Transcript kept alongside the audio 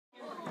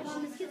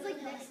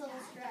like next level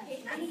stress.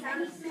 I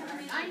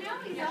know,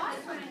 he's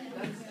awesome.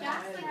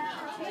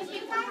 Have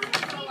you guys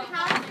seen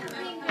houses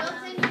being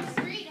built in your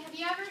street? Have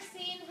you ever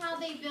seen how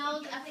they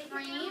build a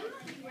frame?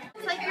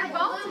 It's like your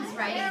bones,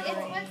 right?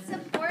 It's what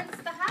supports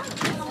the house.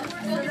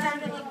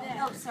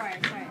 Oh, sorry.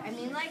 I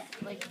mean like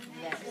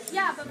this.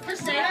 Yeah, but for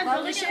Sarah,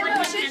 building it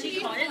like a candy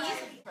cottage.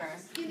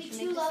 Give me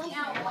 2 levels.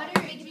 Now,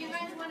 do you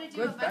guys want to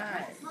do a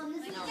bunch of...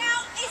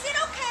 Now, is it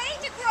okay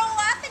to grow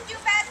up and do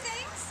bad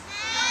things?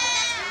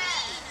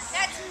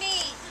 That's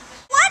mean.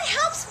 What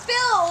helps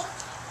build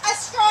a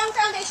strong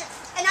foundation?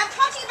 And I'm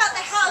talking about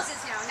the houses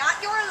now,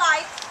 not your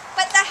life,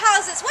 but the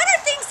houses. What are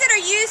things that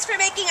are used for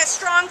making a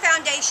strong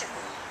foundation?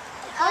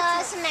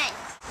 Cement.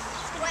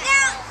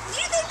 Now, do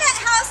you think that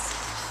house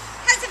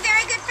has a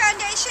very good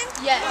foundation?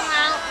 Yes.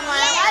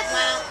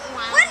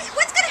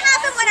 What's going to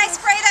happen when I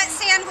spray that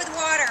sand with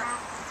water?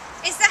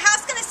 Is the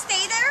house going to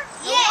stay there?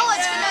 Oh,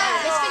 it's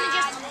gonna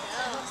just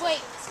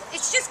wait.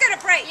 It's just going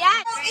to break.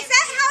 Yeah. Is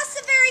that house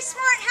a very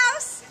smart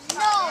house?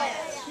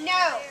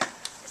 No.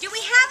 Do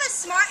we have a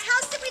smart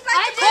house that we'd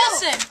like to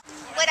build?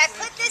 When I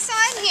put this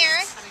on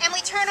here and we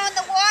turn on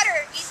the water,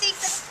 do you think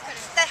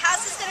the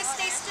house is going to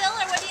stay still,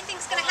 or what do you think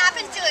is going to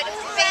happen to it if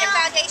we made a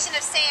foundation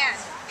of sand?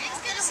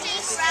 It's gonna stay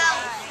still.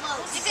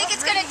 You think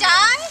it's going to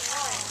die?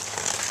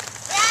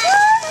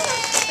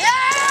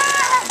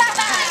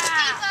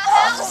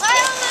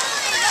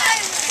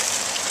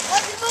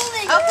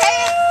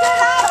 Okay.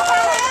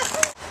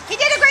 He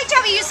did a great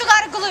job. He used a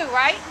lot of glue,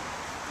 right?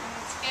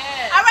 It's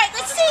good. All right,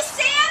 let's see